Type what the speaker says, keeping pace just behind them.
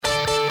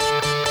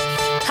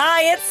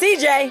Hi, it's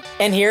CJ.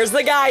 And here's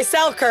the guy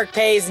Selkirk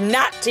pays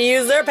not to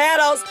use their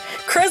paddles,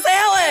 Chris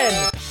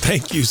Allen.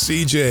 Thank you,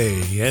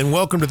 CJ, and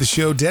welcome to the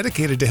show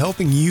dedicated to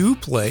helping you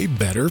play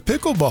better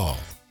pickleball.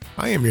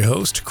 I am your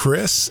host,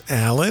 Chris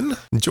Allen.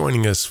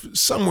 Joining us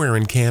somewhere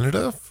in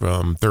Canada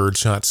from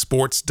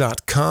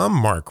thirdshotsports.com,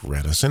 Mark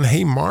Redison.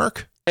 Hey,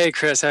 Mark. Hey,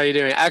 Chris, how are you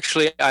doing?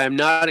 Actually, I am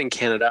not in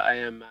Canada. I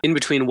am in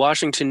between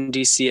Washington,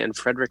 D.C. and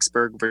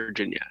Fredericksburg,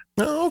 Virginia.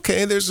 Oh,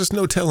 okay, there's just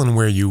no telling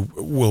where you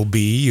will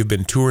be. You've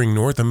been touring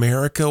North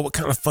America. What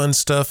kind of fun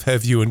stuff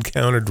have you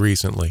encountered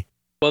recently?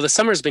 Well, the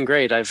summer's been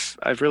great. I've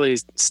really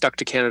stuck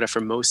to Canada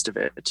for most of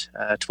it.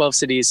 12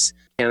 cities,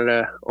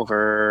 Canada,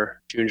 over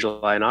June,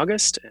 July, and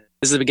August.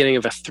 This is the beginning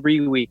of a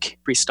 3-week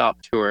pre-stop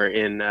tour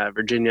in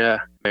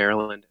Virginia,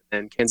 Maryland,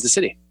 and Kansas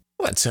City.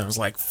 Well, that sounds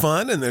like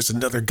fun. And there's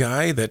another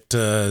guy that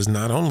is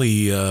not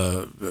only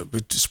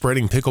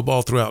spreading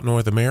pickleball throughout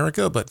North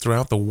America, but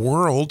throughout the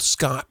world,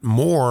 Scott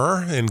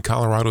Moore in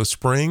Colorado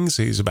Springs.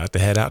 He's about to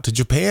head out to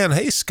Japan.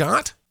 Hey,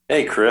 Scott.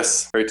 Hey,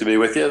 Chris. Great to be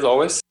with you, as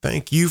always.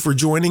 Thank you for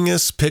joining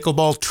us.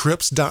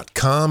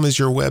 Pickleballtrips.com is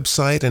your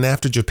website. And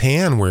after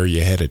Japan, where are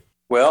you headed?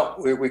 Well,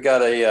 we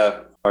got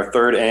our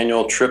third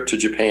annual trip to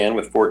Japan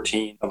with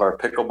 14 of our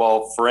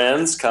pickleball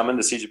friends coming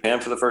to see Japan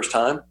for the first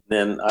time.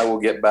 Then I will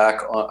get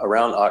back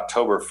around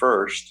October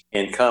 1st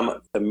and come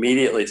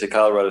immediately to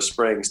Colorado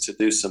Springs to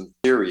do some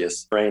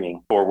serious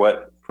training for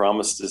what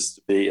promises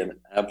to be an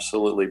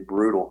absolutely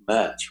brutal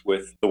match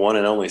with the one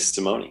and only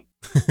Simone.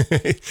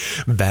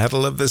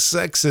 Battle of the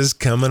Sexes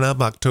coming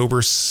up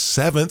October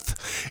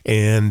 7th,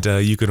 and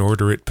you can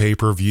order it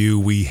pay-per-view.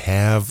 We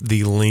have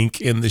the link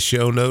in the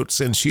show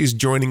notes, and she's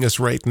joining us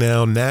right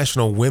now,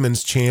 National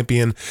Women's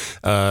Champion,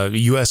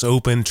 U.S.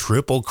 Open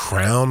Triple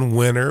Crown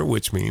winner,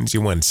 which means you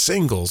won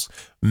singles,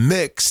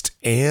 mixed,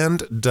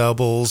 and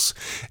doubles.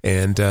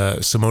 And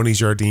Simone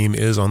Jardim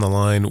is on the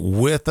line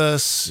with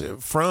us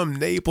from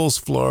Naples,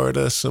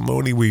 Florida.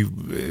 Simone,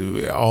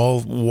 we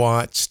all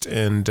watched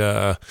and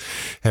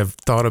have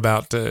thought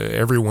about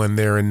everyone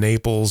there in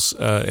Naples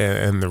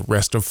and the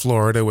rest of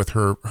Florida with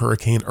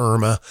Hurricane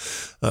Irma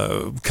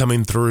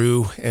coming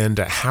through. And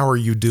how are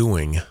you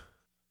doing?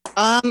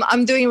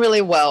 I'm doing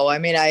really well. I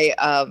mean, I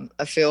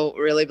feel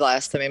really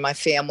blessed. I mean, my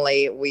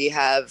family, we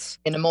have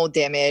minimal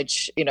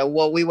damage. You know,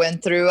 what we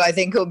went through, I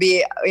think will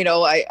be,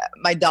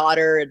 my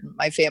daughter and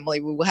my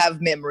family, we will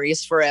have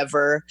memories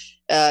forever.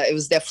 It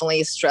was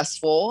definitely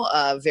stressful,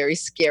 very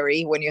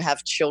scary when you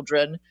have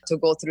children to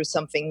go through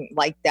something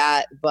like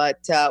that. But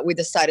we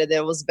decided that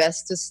it was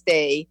best to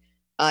stay.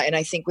 And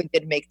I think we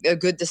did make a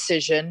good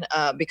decision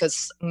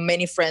because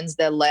many friends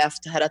that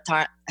left had a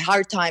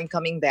hard time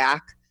coming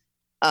back.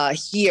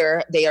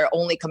 Here, they are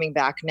only coming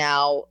back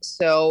now.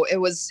 So it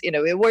was,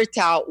 it worked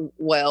out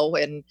well.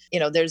 And,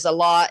 there's a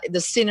lot, the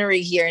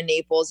scenery here in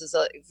Naples is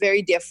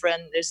very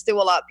different. There's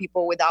still a lot of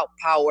people without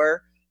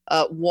power.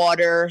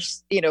 Water,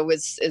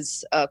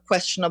 is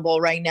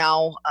questionable right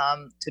now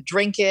to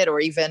drink it, or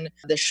even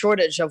the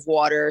shortage of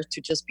water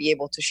to just be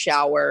able to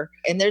shower.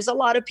 And there's a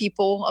lot of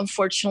people,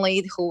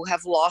 unfortunately, who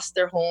have lost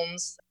their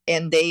homes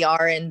and they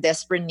are in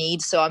desperate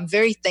need. So I'm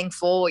very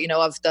thankful.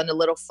 I've done a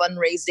little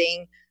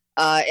fundraising.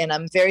 And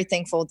I'm very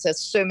thankful that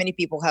so many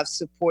people have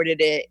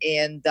supported it.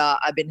 And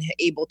I've been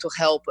able to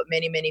help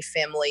many, many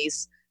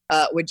families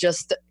with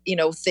just,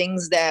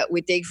 things that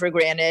we take for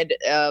granted.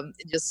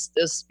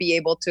 Just be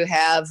able to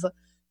have,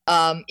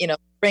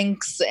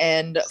 drinks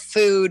and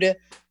food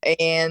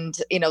and,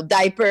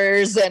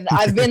 diapers. And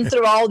I've been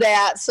through all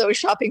that. So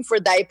shopping for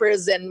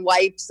diapers and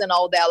wipes and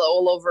all that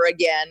all over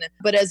again.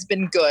 But it's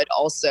been good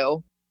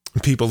also.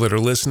 People that are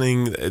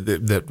listening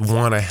that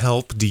want to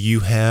help, do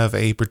you have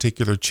a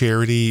particular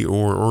charity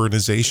or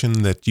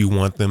organization that you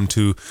want them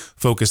to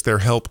focus their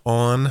help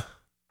on?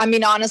 I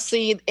mean,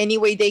 honestly, any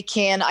way they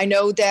can. I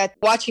know that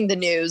watching the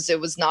news,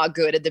 it was not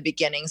good at the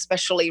beginning,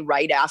 especially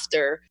right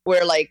after.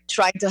 We're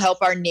trying to help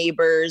our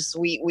neighbors.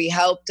 We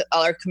helped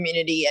our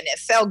community and it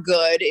felt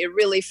good. It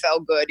really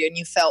felt good. And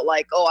you felt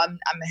like, oh, I'm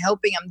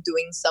helping, I'm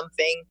doing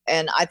something.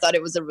 And I thought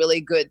it was a really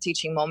good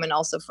teaching moment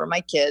also for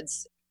my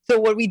kids. So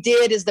what we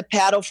did is the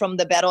paddle from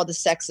the Battle of the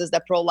Sexes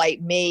that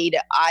ProLite made,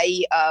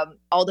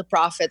 all the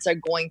profits are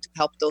going to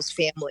help those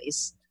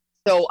families.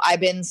 So I've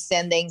been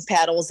sending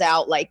paddles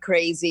out like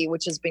crazy,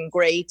 which has been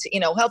great,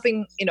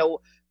 helping,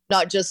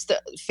 not just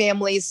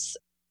families.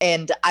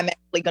 And I'm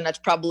actually going to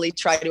probably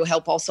try to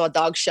help also a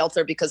dog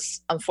shelter because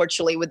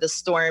unfortunately with the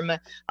storm,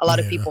 a lot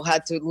of people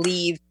had to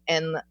leave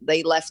and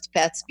they left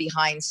pets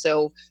behind.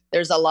 So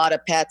there's a lot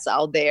of pets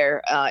out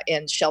there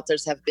and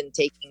shelters have been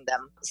taking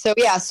them. So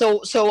yeah,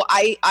 so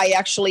I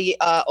actually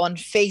on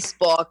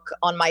Facebook,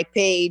 on my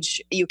page,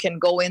 you can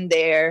go in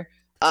there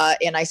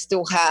and I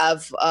still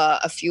have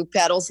a few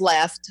paddles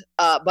left.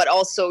 But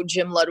also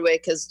Jim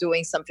Ludwig is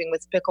doing something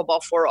with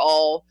Pickleball for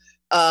All.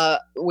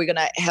 We're going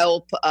to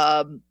help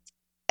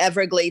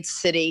Everglades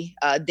City.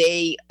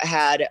 They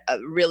had a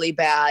really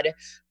bad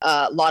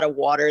lot of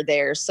water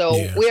there.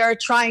 So we are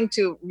trying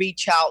to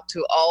reach out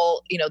to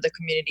all, the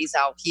communities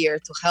out here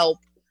to help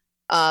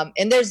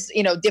And there's,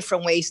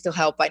 different ways to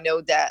help. I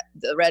know that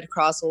the Red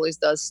Cross always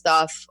does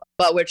stuff,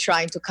 but we're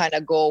trying to kind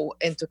of go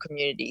into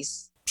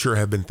communities. Sure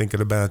have been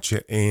thinking about you.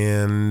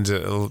 And,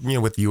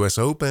 with the U.S.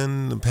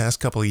 Open the past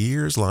couple of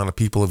years, a lot of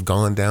people have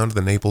gone down to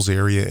the Naples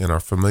area and are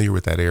familiar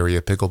with that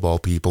area,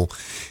 pickleball people.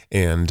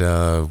 And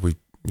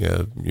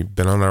you've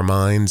been on our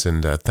minds,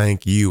 and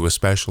thank you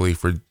especially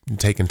for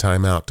taking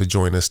time out to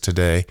join us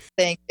today.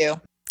 Thank you.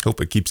 Hope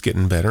it keeps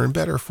getting better and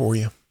better for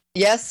you.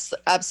 Yes,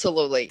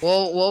 absolutely.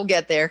 We'll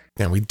get there.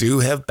 And we do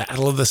have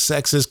Battle of the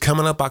Sexes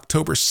coming up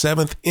October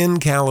 7th in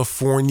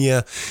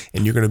California.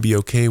 And you're going to be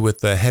okay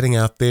with heading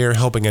out there,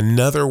 helping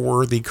another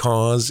worthy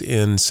cause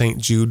in St.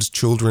 Jude's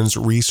Children's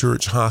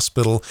Research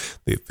Hospital,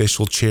 the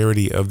official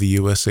charity of the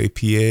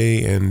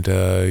USAPA. And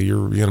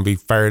you're going to be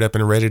fired up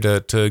and ready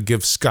to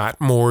give Scott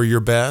Moore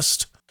your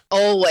best.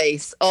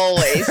 Always. No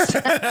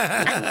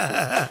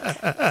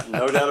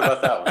doubt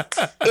about that one.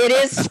 It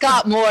is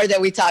Scott Moore that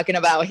we're talking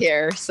about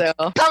here. So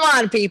come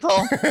on, people.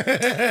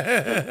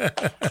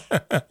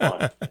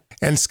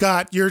 And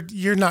Scott,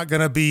 you're not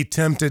going to be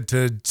tempted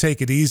to take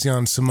it easy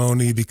on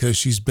Simone because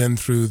she's been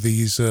through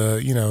these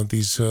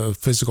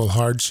physical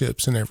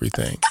hardships and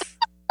everything.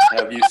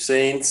 Have you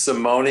seen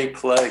Simone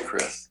play,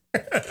 Chris?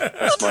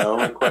 That's my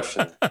only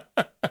question.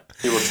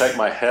 He will take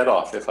my head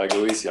off if I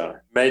go easy on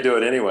her. May do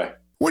it anyway.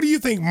 What do you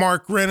think,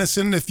 Mark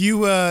Renison? If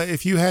you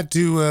had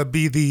to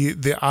be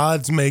the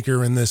odds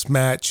maker in this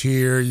match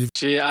here,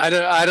 Gee, I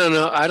don't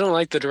know. I don't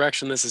like the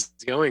direction this is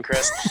going,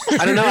 Chris.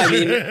 I don't know. I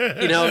mean,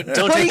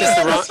 don't take this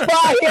the wrong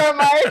spot here,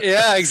 Mark.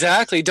 Yeah,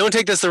 exactly. Don't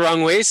take this the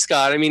wrong way,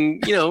 Scott. I mean,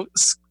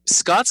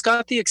 Scott's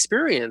got the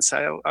experience.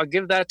 I'll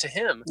give that to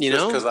him.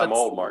 Just because I'm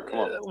old, Mark. Come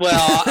on.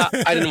 Well,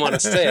 I didn't want to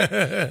say it.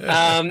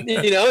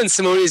 And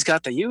Simone's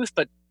got the youth,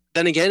 but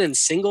then again, in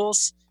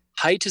singles,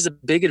 height is a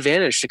big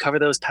advantage to cover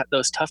those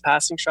tough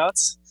passing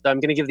shots. So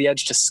I'm going to give the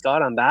edge to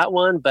Scott on that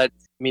one. But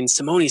I mean,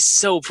 Simone's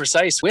so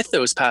precise with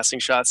those passing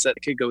shots that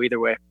it could go either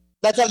way.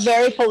 That's a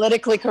very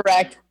politically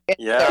correct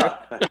answer. Yeah.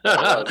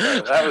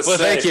 That was safe.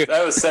 Thank you.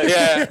 That was safe.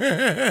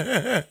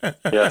 Yeah.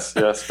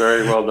 Yes.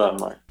 Very well done,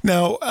 Mark.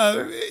 Now,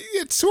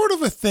 it's sort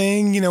of a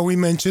thing, we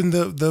mentioned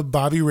the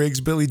Bobby Riggs,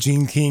 Billie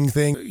Jean King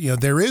thing.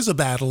 There is a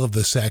battle of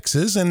the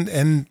sexes,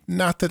 and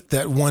not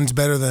that one's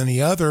better than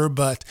the other,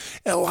 but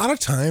a lot of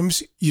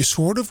times you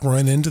sort of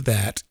run into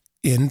that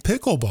in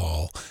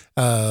pickleball.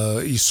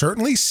 You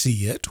certainly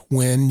see it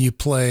when you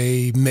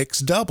play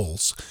mixed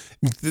doubles.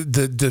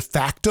 The de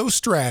facto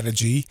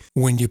strategy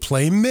when you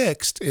play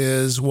mixed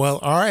is, well,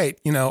 all right,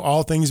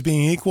 all things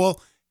being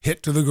equal,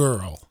 hit to the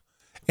girl.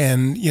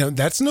 And,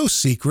 that's no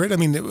secret. I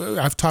mean,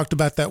 I've talked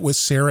about that with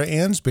Sarah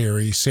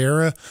Ansberry.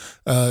 Sarah,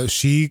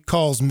 she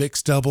calls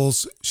mixed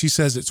doubles, she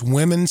says it's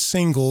women's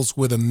singles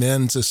with a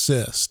men's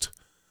assist.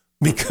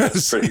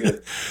 Because,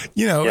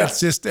 it's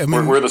just, I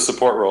mean, we're the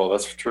support role.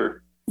 That's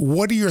true.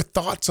 What are your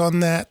thoughts on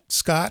that,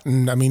 Scott?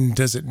 And I mean,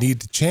 does it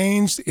need to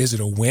change? Is it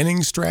a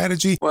winning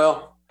strategy?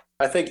 Well,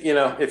 I think,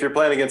 if you're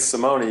playing against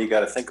Simone, you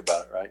got to think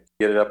about it, right?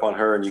 Get it up on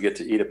her and you get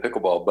to eat a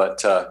pickleball.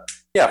 But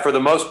for the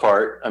most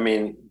part, I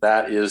mean,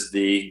 that is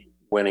the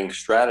winning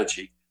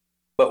strategy.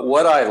 But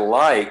what I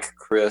like,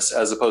 Chris,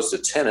 as opposed to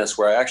tennis,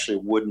 where I actually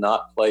would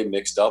not play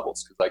mixed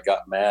doubles because I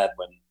got mad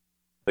when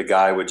the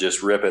guy would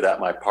just rip it at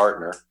my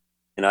partner.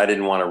 And I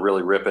didn't want to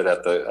really rip it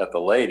at the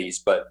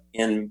ladies. But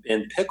in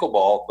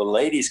pickleball, the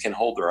ladies can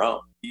hold their own.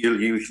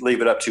 You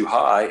leave it up too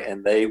high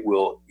and they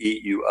will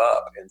eat you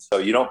up. And so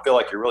you don't feel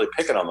like you're really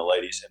picking on the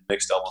ladies in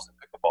mixed doubles and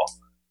pickleball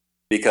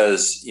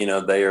because,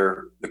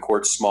 the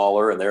court's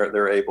smaller and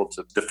they're able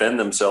to defend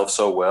themselves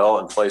so well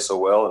and play so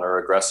well and are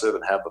aggressive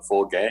and have the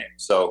full game.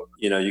 So,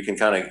 you can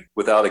kind of,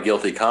 without a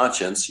guilty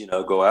conscience,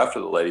 go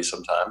after the ladies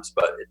sometimes,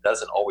 but it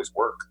doesn't always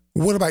work.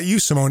 What about you,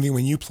 Simone,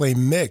 when you play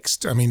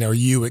mixed? I mean, are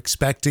you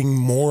expecting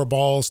more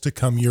balls to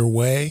come your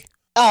way?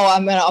 Oh, I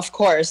mean, of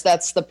course,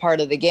 that's the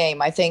part of the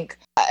game. I think,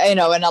 and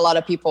a lot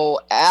of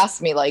people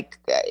ask me, I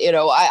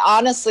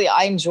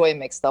enjoy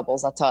mixed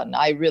doubles a ton.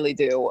 I really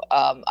do.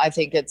 I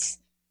think it's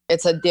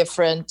a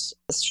different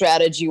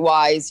strategy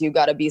wise. You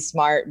got to be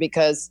smart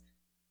because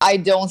I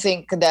don't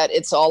think that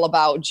it's all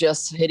about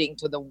just hitting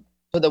to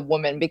the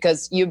woman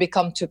because you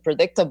become too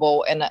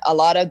predictable. And a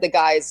lot of the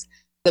guys,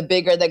 the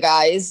bigger the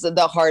guys,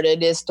 the harder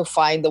it is to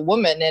find the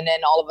woman. And then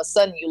all of a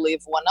sudden you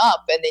leave one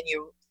up and then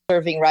you're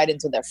serving right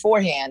into their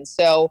forehand.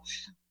 So,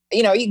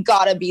 you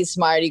got to be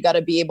smart. You got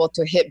to be able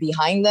to hit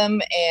behind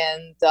them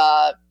and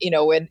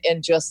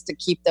just to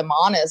keep them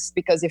honest,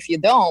 because if you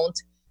don't,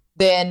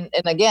 then,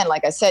 and again,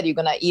 like I said, you're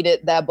going to eat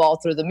that ball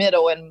through the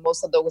middle. And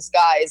most of those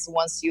guys,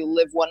 once you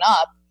live one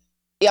up,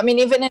 I mean,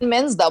 even in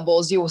men's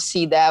doubles, you will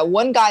see that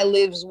one guy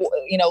leaves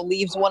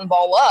one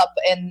ball up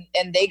and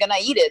they're going to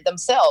eat it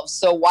themselves.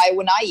 So why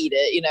wouldn't I eat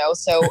it?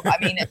 So,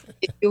 I mean,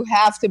 you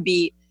have to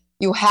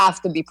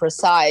be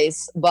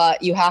precise,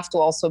 but you have to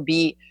also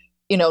be,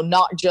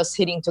 not just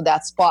hitting to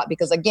that spot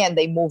because again,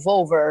 they move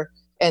over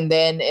and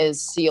then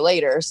is see you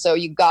later. So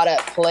you got to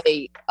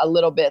play a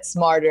little bit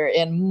smarter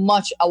and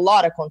a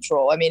lot of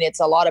control. I mean,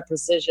 it's a lot of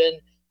precision,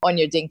 on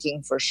your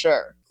thinking for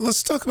sure.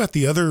 Let's talk about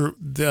the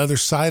other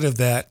side of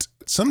that.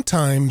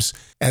 Sometimes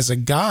as a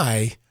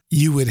guy,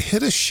 you would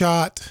hit a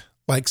shot,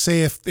 like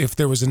say if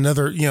there was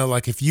another,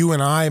 like if you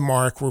and I,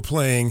 Mark, were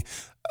playing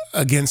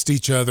against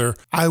each other,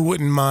 I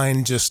wouldn't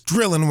mind just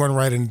drilling one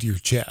right into your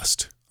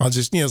chest. I'll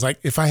just, it's like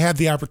if I had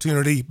the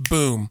opportunity,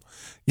 boom,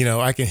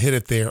 I can hit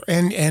it there,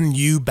 and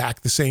you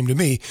back the same to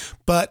me.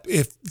 But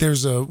if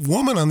there's a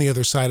woman on the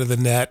other side of the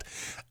net,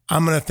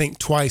 I'm going to think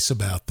twice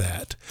about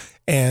that.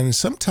 And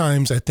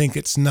sometimes I think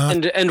it's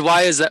not. And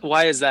why is that?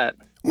 Why is that?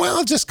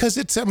 Well, just because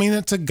it's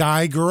a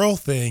guy-girl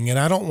thing, and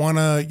I don't want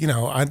to,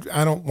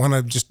 I don't want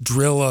to just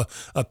drill a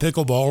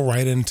pickleball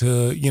right into,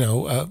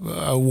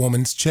 a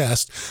woman's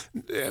chest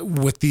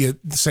with the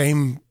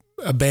same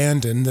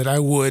abandon that I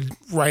would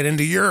right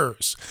into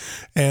yours.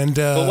 And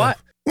but why?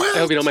 Well, I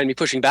hope you don't mind me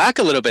pushing back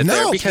a little bit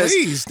there. Because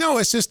please. No,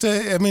 it's just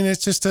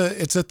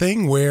it's a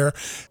thing where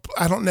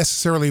I don't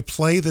necessarily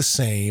play the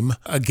same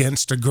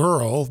against a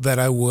girl that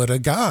I would a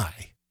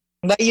guy.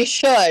 But you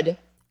should.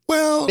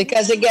 Well,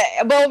 because it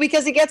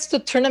gets to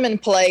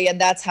tournament play, and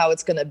that's how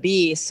it's going to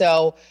be.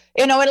 So,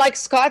 and like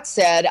Scott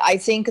said, I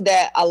think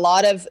that a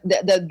lot of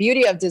the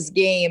beauty of this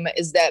game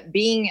is that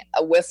being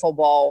a wiffle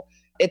ball,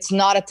 it's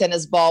not a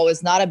tennis ball,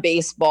 it's not a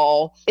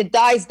baseball. It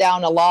dies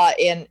down a lot,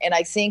 and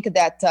I think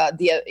that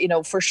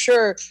for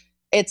sure,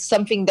 it's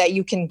something that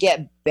you can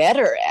get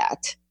better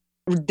at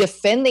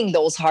defending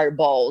those hard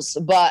balls.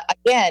 But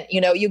again,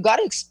 you got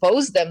to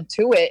expose them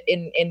to it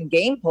in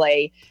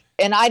gameplay.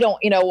 And I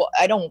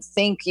don't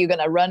think you're going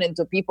to run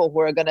into people who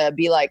are going to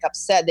be like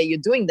upset that you're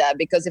doing that,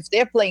 because if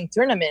they're playing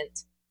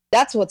tournament,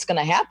 that's what's going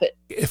to happen.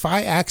 If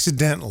I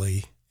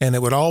accidentally, and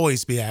it would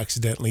always be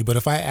accidentally, but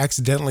if I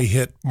accidentally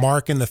hit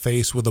Mark in the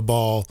face with a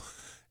ball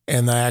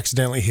and I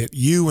accidentally hit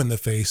you in the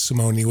face,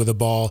 Simone, with a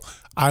ball,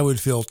 I would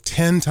feel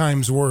 10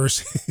 times worse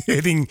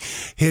hitting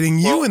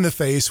you in the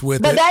face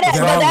with it than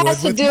I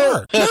would with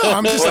Mark. No,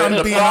 I'm just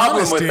the being problem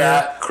honest with here.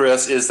 that,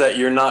 Chris, is that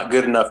you're not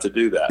good enough to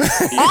do that.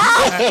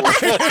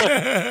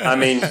 I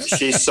mean,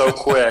 she's so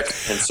quick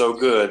and so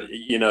good.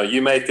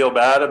 You may feel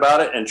bad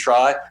about it and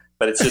try,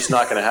 but it's just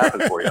not going to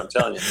happen for you. I'm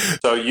telling you.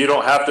 So you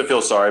don't have to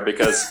feel sorry,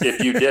 because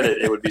if you did it,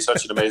 it would be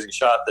such an amazing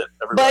shot that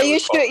everybody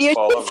would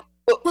fall over.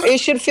 It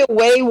should feel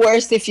way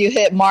worse if you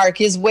hit Mark.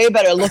 He's way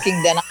better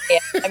looking than I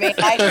am. I mean,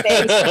 my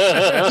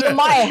face, you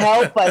might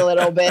help a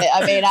little bit.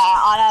 I mean,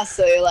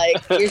 honestly,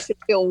 you should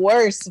feel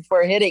worse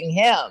for hitting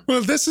him.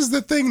 Well, this is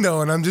the thing,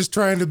 though, and I'm just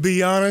trying to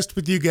be honest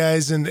with you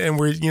guys, and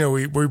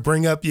we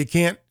bring up you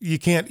can't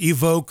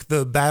evoke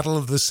the battle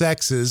of the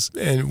sexes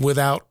and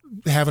without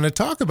having to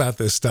talk about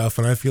this stuff.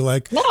 And I feel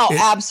like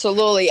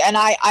absolutely. And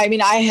I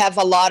mean, I have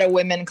a lot of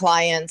women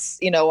clients,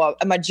 a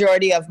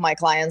majority of my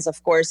clients,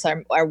 of course,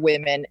 are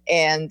women,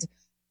 and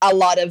a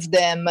lot of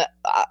them,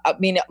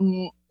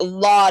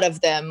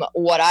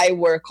 what I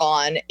work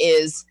on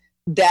is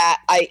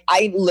that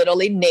I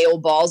literally nail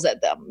balls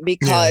at them,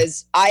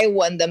 because I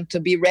want them to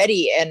be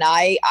ready. And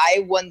I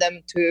want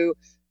them to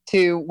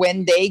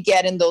when they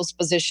get in those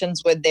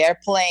positions where they're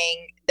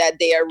playing, that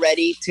they are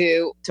ready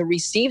to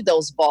receive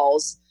those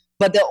balls.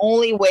 But the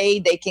only way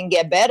they can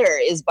get better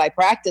is by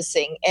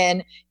practicing.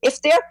 And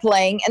if they're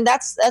playing, and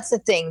that's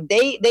the thing,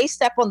 they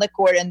step on the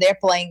court and they're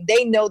playing,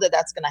 they know that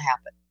that's going to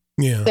happen.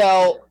 Yeah.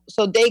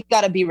 So they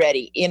got to be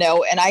ready, and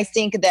I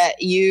think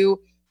that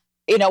you,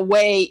 in a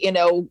way,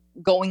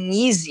 going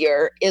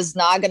easier is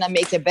not going to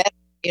make it better.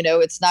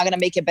 It's not going to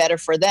make it better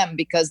for them,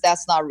 because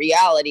that's not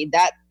reality.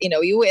 That,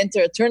 you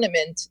enter a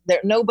tournament,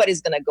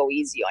 nobody's going to go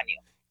easy on you.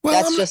 Well,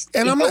 that's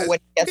when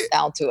it gets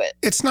down to it.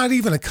 It's not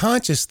even a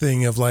conscious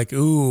thing of like,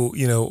 I'm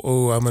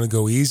going to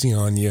go easy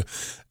on you.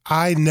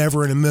 I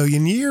never in a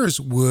million years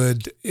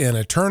would in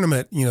a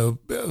tournament,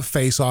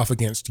 face off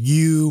against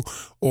you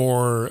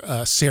or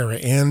Sarah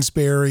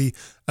Ansberry,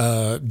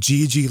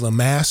 Gigi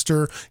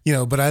LeMaster,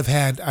 but I've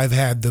had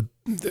the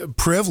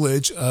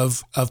privilege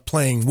of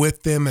playing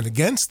with them and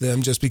against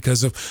them just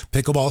because of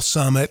Pickleball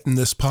Summit and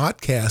this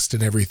podcast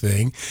and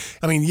everything.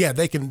 I mean,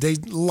 they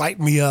light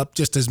me up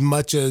just as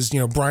much as,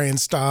 Brian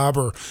Staub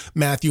or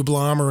Matthew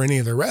Blom or any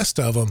of the rest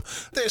of them.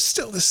 There's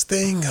still this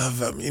thing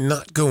of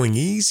not going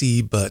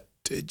easy, but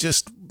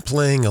just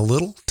playing a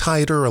little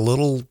tighter, a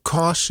little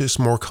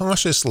more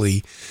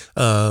cautiously,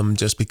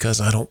 just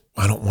because I don't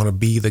want to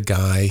be the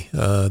guy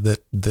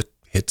that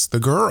hits the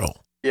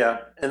girl. Yeah,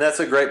 and that's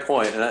a great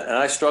point. And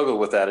I struggled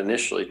with that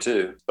initially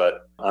too.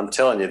 But I'm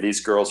telling you, these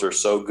girls are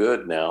so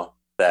good now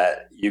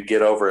that you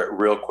get over it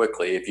real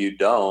quickly. If you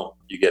don't,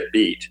 you get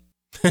beat.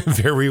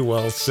 Very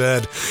well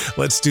said.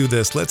 Let's do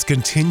this. Let's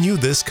continue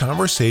this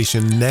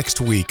conversation next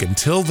week.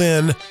 Until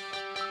then,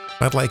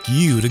 I'd like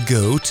you to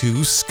go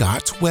to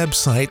Scott's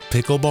website,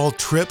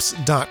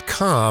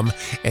 pickleballtrips.com,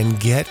 and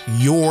get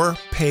your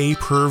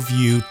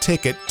pay-per-view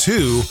ticket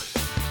to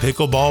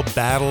Pickleball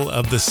Battle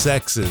of the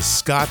Sexes.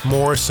 Scott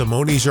Moore,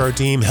 Simone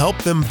Jardim, help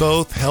them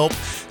both help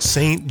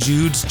St.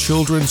 Jude's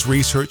Children's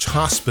Research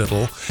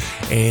Hospital,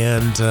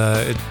 and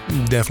it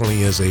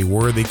definitely is a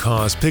worthy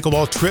cause.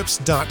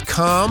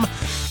 Pickleballtrips.com,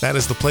 that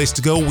is the place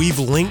to go. We've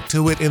linked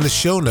to it in the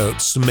show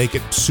notes to make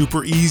it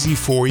super easy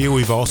for you.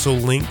 We've also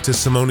linked to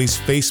Simone's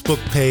Facebook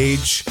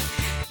page,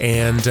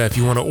 and if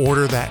you want to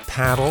order that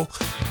paddle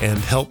and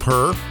help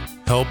her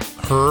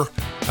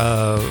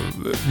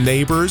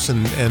neighbors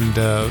and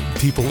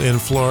people in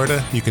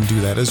Florida, you can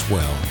do that as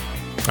well.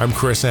 I'm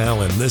Chris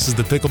Allen. This is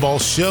the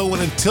Pickleball Show,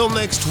 and until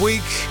next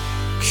week,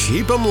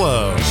 keep 'em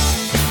low.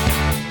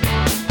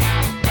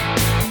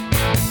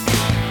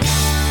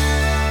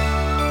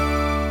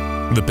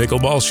 The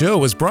Pickleball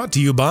Show is brought to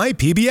you by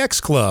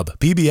PBX Club.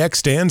 PBX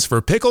stands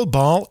for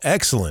Pickleball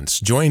Excellence.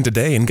 Join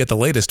today and get the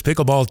latest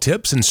pickleball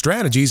tips and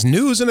strategies,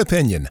 news and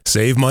opinion.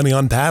 Save money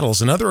on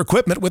paddles and other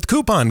equipment with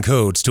coupon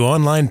codes to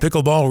online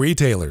pickleball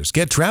retailers.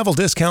 Get travel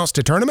discounts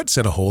to tournaments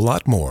and a whole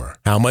lot more.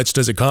 How much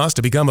does it cost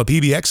to become a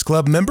PBX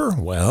Club member?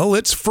 Well,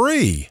 it's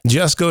free.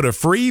 Just go to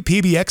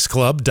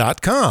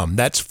freepbxclub.com.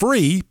 That's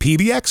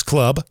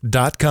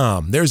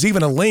freepbxclub.com. There's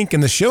even a link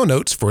in the show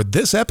notes for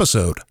this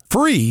episode.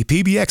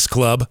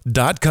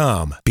 freepbxclub.com.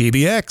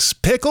 PBX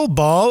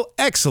Pickleball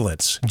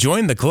Excellence.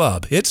 Join the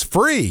club. It's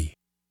free.